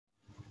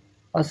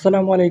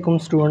अस्सलामुअलैकुम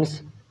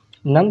students.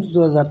 Nums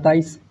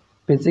 2023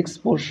 physics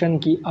portion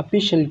की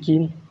official की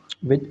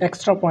विद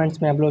एक्स्ट्रा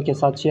पॉइंट्स मैं आप लोगों के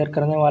साथ शेयर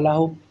करने वाला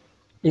हूँ।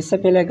 इससे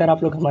पहले अगर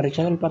आप लोग हमारे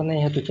चैनल पर नए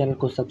हैं तो चैनल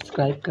को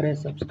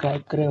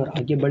सब्सक्राइब करें और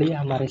आगे बढ़िए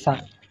हमारे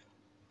साथ।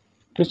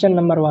 Question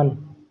number 1,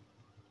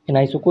 in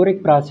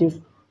isochoric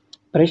process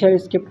pressure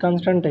is kept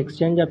constant,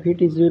 exchange of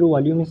heat is zero,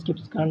 volume is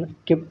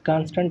kept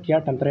constant या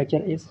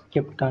temperature is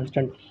kept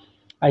constant।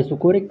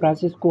 Isochoric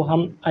process को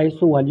हम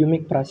आइसो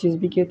वॉल्यूमिक प्रोसेस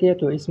भी कहते हैं,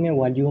 तो इसमें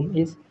volume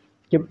is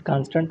kept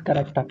constant,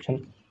 correct option.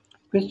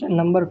 Question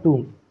number 2,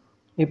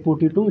 A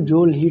 42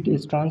 joule heat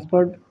is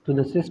transferred to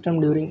the system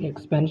during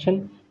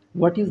expansion.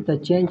 What is the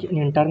change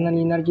in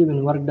internal energy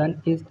when work done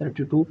is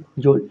 32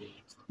 joule?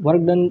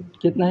 Work done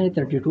कितना है?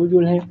 32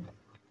 joule है।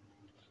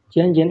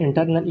 Change in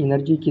internal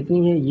energy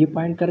कितनी है ये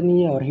point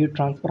करनी है, और heat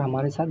transfer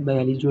हमारे साथ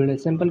 42 जूल है।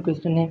 सिंपल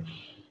क्वेश्चन है।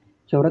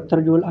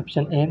 74 joule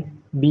option A.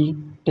 B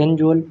 10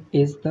 joule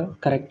is the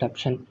correct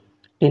option.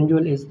 10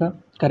 joule is the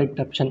correct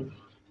option.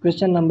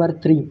 Question number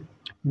 3,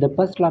 the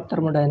first law of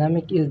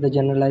thermodynamic is the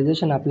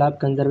generalisation of law of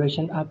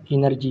conservation of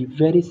energy.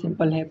 Very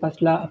simple है।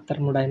 First law of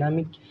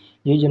thermodynamic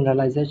ये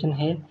generalisation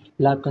है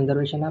law of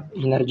conservation of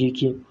energy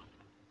की।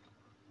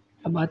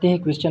 अब आते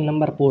हैं question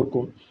number 4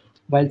 को।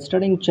 While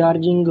studying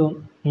charging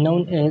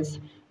known as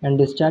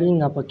and discharging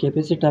of a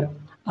capacitor,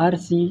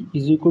 RC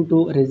is equal to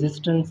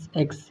resistance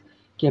X.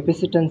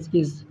 Capacitance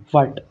is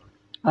what?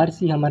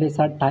 RC हमारे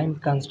साथ time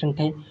constant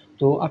है,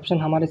 तो ऑप्शन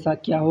हमारे साथ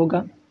क्या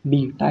होगा?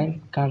 B, time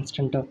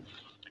constant.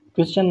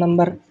 Question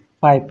number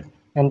 5,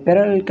 N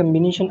parallel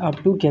combination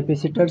of two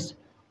capacitors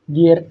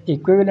there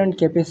equivalent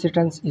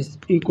capacitance is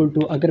equal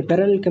to. अगर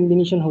parallel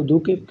combination हो दो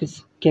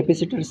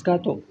कैपेसिटर्स का,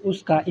 तो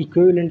उसका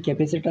इक्विवेलेंट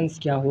कैपेसिटेंस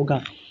क्या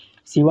होगा?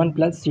 C1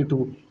 plus C2।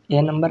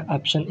 A number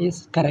option is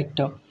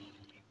correct.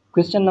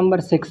 Question number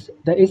 6,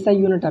 the SI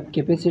unit of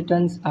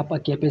capacitance of a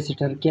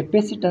capacitor.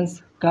 Capacitance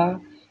का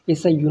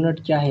SI unit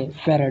क्या है?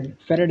 फेरेड।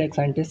 फेरेड एक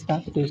साइंटिस्ट था,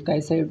 तो इसका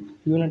एसआई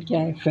यूनिट क्या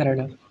है?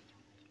 फेरेड।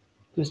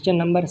 Question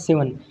number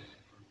 7,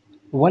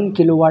 1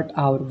 kilowatt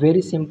hour,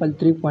 very simple,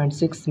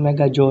 3.6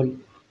 mega joule.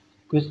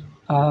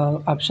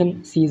 Option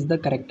C is the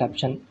correct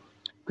option.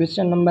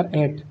 Question number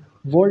 8,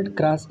 volt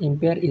cross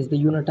ampere is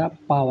the unit of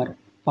power.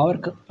 Power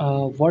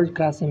volt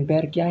cross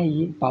ampere क्या है?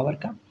 ये power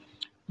का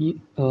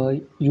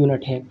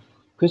unit है।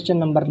 Question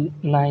number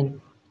 9,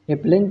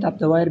 if length of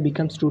the wire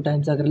becomes 2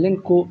 times. अगर length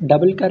को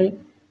double करे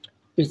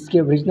इसके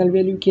original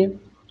value के,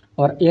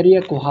 और एरिया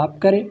को हाफ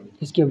करे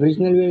इसके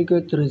ओरिजिनल वैल्यू के,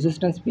 तो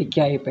रेजिस्टेंस पे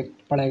क्या इफेक्ट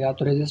पड़ेगा?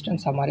 तो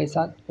रेजिस्टेंस हमारे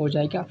साथ हो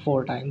जाएगा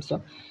 4 टाइम्स।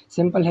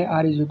 सिंपल है।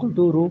 R is equal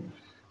to row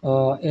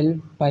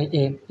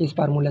L/A। इस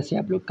फार्मूला से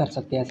आप लोग कर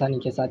सकते हैं आसानी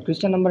के साथ।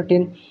 Question number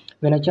 10,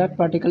 when a charge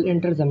particle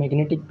enters a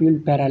magnetic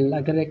field parallel.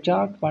 अगर एक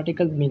चार्ज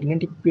पार्टिकल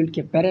मैग्नेटिक फील्ड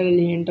के पैरेलल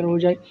ही एंटर हो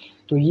जाए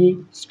तो ये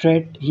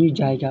स्ट्रेट ही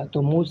जाएगा,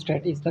 तो move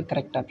straight is the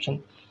correct option.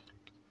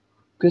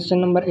 Question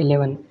number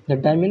 11, the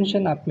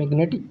dimension of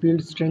magnetic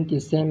field strength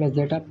is same as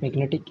that of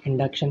magnetic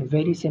induction.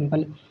 Very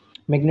simple.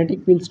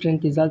 Magnetic field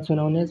strength is also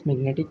known as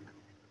magnetic.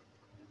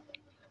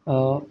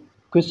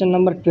 Question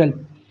number 12,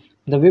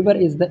 the weber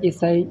is the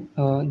SI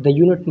the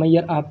unit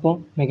measure of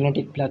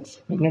magnetic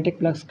flux. Magnetic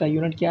flux का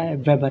unit क्या है?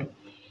 Weber.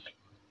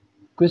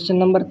 Question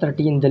number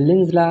 13, the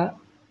Lenz law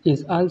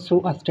is also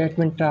a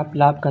statement of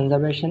law of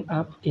conservation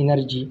of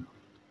energy.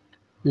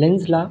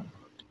 Lenz law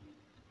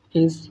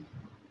is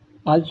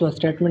also a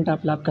statement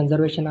of law of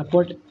conservation of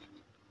what?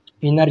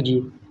 Energy.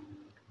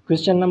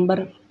 Question number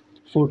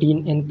 14,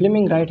 in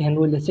Fleming right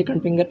hand rule the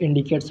second finger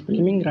indicates।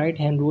 Fleming right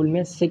hand rule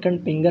में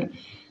second finger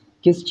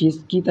किस चीज़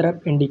की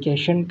तरफ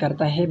indication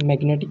करता है?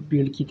 Magnetic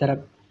field की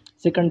तरफ।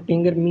 Second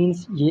finger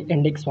means ये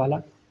index वाला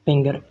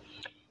finger.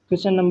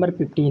 Question number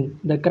 15,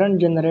 the current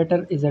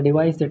generator is a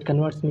device that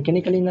converts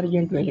mechanical energy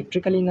into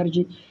electrical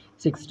energy.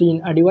 16,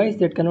 a device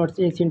that converts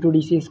AC into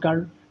DC is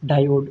called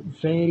diode.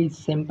 Very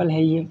simple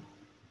है ये।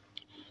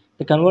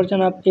 The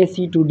conversion of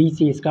AC to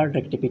DC is called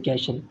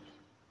rectification,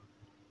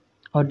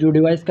 और जो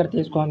device करते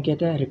हैं इसको हम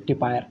कहते हैं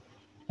rectifier.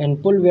 And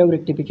full wave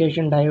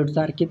rectification diodes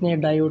are, कितने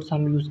डायोड्स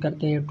हम यूज़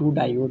करते हैं? 2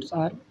 diodes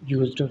are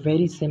used.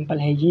 Very simple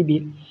है ये भी।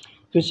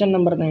 Question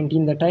number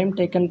 19, the time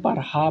taken पर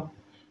half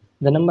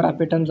the number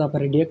of atoms of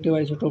radioactive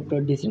isotope to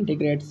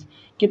डिसइंटीग्रेट्स।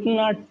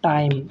 कितना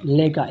टाइम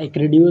लेगा एक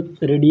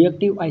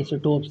रेडियोएक्टिव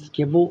आइसोटोप्स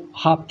के वो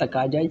हाफ तक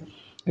आ जाए,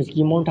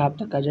 इसकी अमाउंट हाफ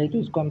तक आ जाए, तो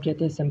इसको हम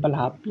कहते हैं simple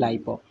half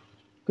life.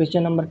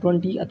 Question number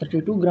 20, a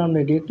 32 gram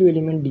radioactive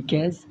element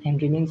decays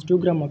and remains 2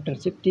 gram after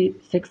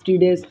 60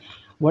 days.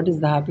 What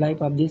is the half-life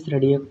of these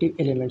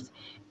radioactive elements?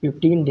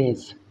 15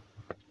 days.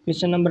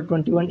 Question number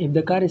 21, if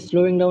the car is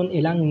slowing down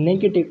along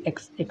negative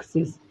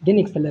x-axis,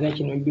 then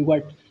acceleration will be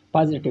what?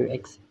 Positive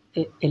x,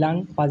 along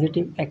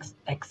positive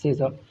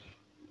x-axis.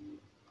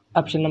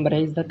 Option number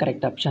A is the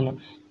correct option.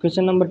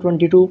 Question number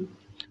 22,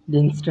 the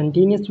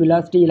instantaneous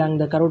velocity along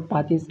the curved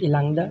path is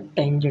along the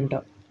tangent.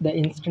 The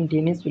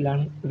instantaneous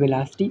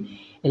velocity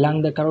along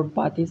the curved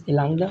path is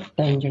along the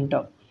tangent.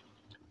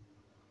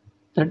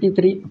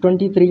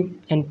 23,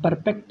 and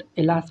perfect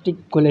elastic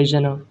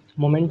collision,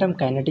 momentum,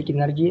 kinetic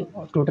energy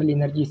और total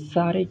energy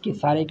सारे के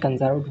सारे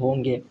conserve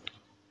होंगे।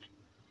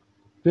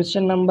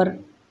 Question number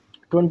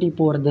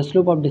 24, the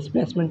slope of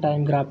displacement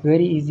time graph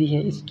very easy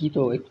है, इसकी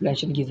तो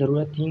explanation की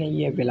ज़रूरत ही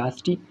नहीं है,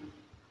 वेलोसिटी।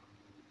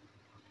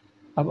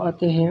 अब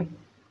आते हैं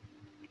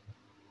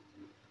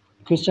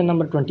question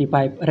number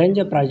 25, range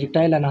of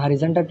projectile on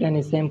horizontal plane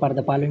is same for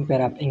the following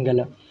pair of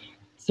angle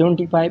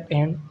 75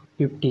 and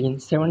 15,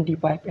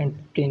 75 and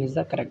 15 is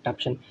the correct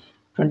option।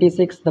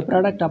 26, the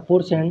product of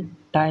force and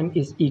time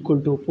is equal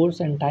to,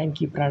 force and time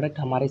की product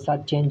हमारे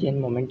साथ change in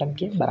momentum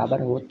के बराबर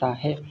होता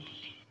है।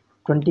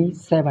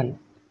 27,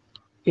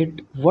 at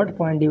what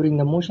point during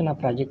the motion of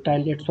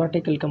projectile its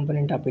vertical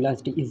component of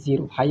velocity is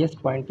zero, highest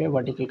point पे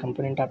vertical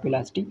component of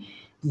velocity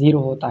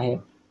zero होता है।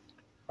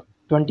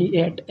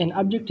 28, an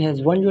object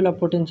has 1 joule of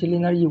potential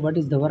energy,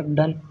 what is the work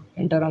done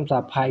in terms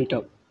of height?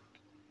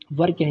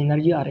 Work and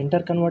energy are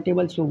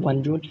interconvertible, so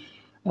 1 joule,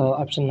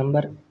 option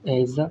number A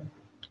is the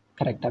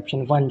correct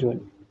option, 1 joule,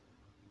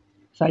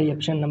 sorry,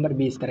 option number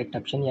B is correct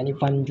option, यानी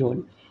 1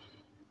 joule।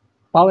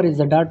 Power is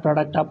the dot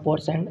product of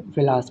force and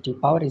velocity,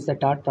 power is the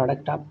dot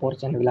product of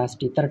force and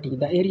velocity। 30,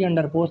 the area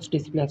under force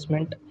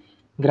displacement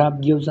graph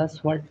gives us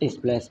what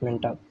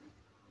displacement of।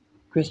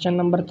 Question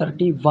number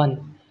 31,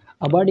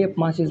 a body of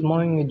mass is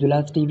moving with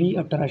velocity v,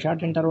 after a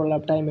short interval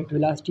of time its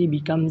velocity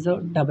becomes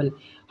double,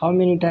 how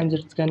many times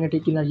its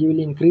kinetic energy will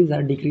increase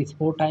or decrease?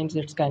 4 times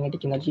its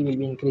kinetic energy will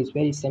be increased,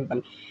 very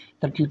simple।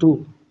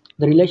 32,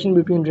 the relation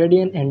between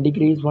radian and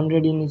degree is 1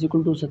 radian is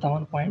equal to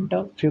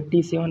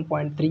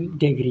 7.57.3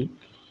 degree।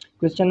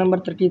 Question number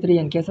 33,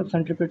 in case of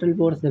centripetal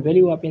force the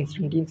value of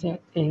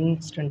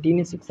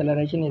instantaneous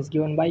acceleration is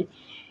given by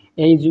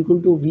A is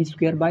equal to v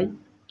square by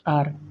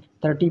r।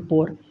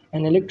 34,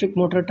 an electric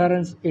motor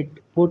turns at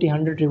 40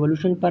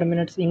 revolution per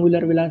minute,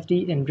 angular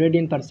velocity in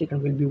radian per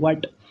second will be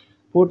what?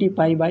 40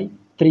 pi by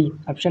 3,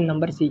 option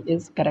number C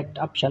is correct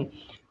option।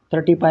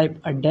 35,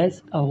 a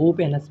desk, a hoop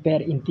and a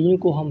spare, इन तीनों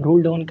को हम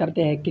roll down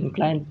करते हैं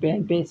inclined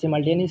plane पे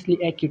simultaneously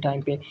एक ही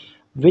time पे,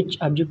 which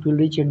object will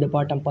reach at the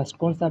bottom first,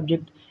 कौन सा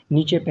ऑब्जेक्ट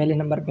नीचे पहले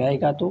नंबर पे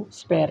आएगा? तो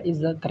spare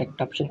is the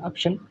correct option,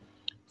 option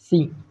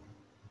C.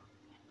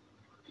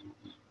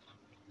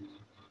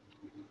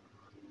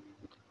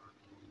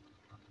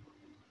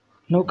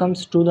 Now comes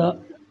to the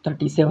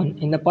 37,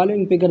 in the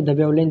following figure the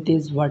wavelength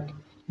is what।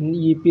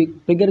 ये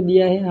फिगर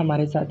दिया है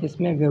हमारे साथ,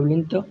 इसमें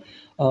वेवलेंथ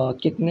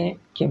कितने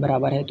के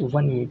बराबर है? तो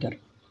 1 metre.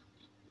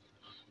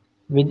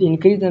 With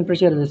increase in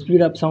pressure the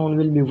speed of sound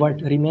will be what?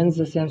 Remains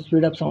the same,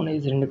 speed of sound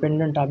is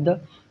independent of the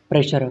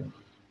pressure।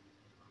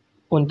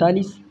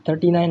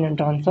 39, and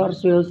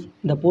transverse waves,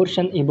 the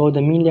portion above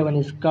the mean level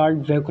is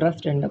called wave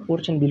crest and the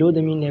portion below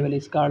the mean level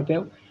is called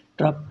wave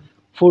trough।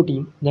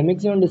 40, the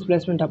maximum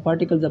displacement of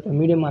particles of a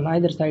medium on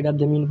either side of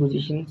the mean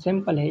position,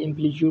 simple है,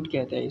 amplitude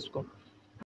कहते हैं इसको।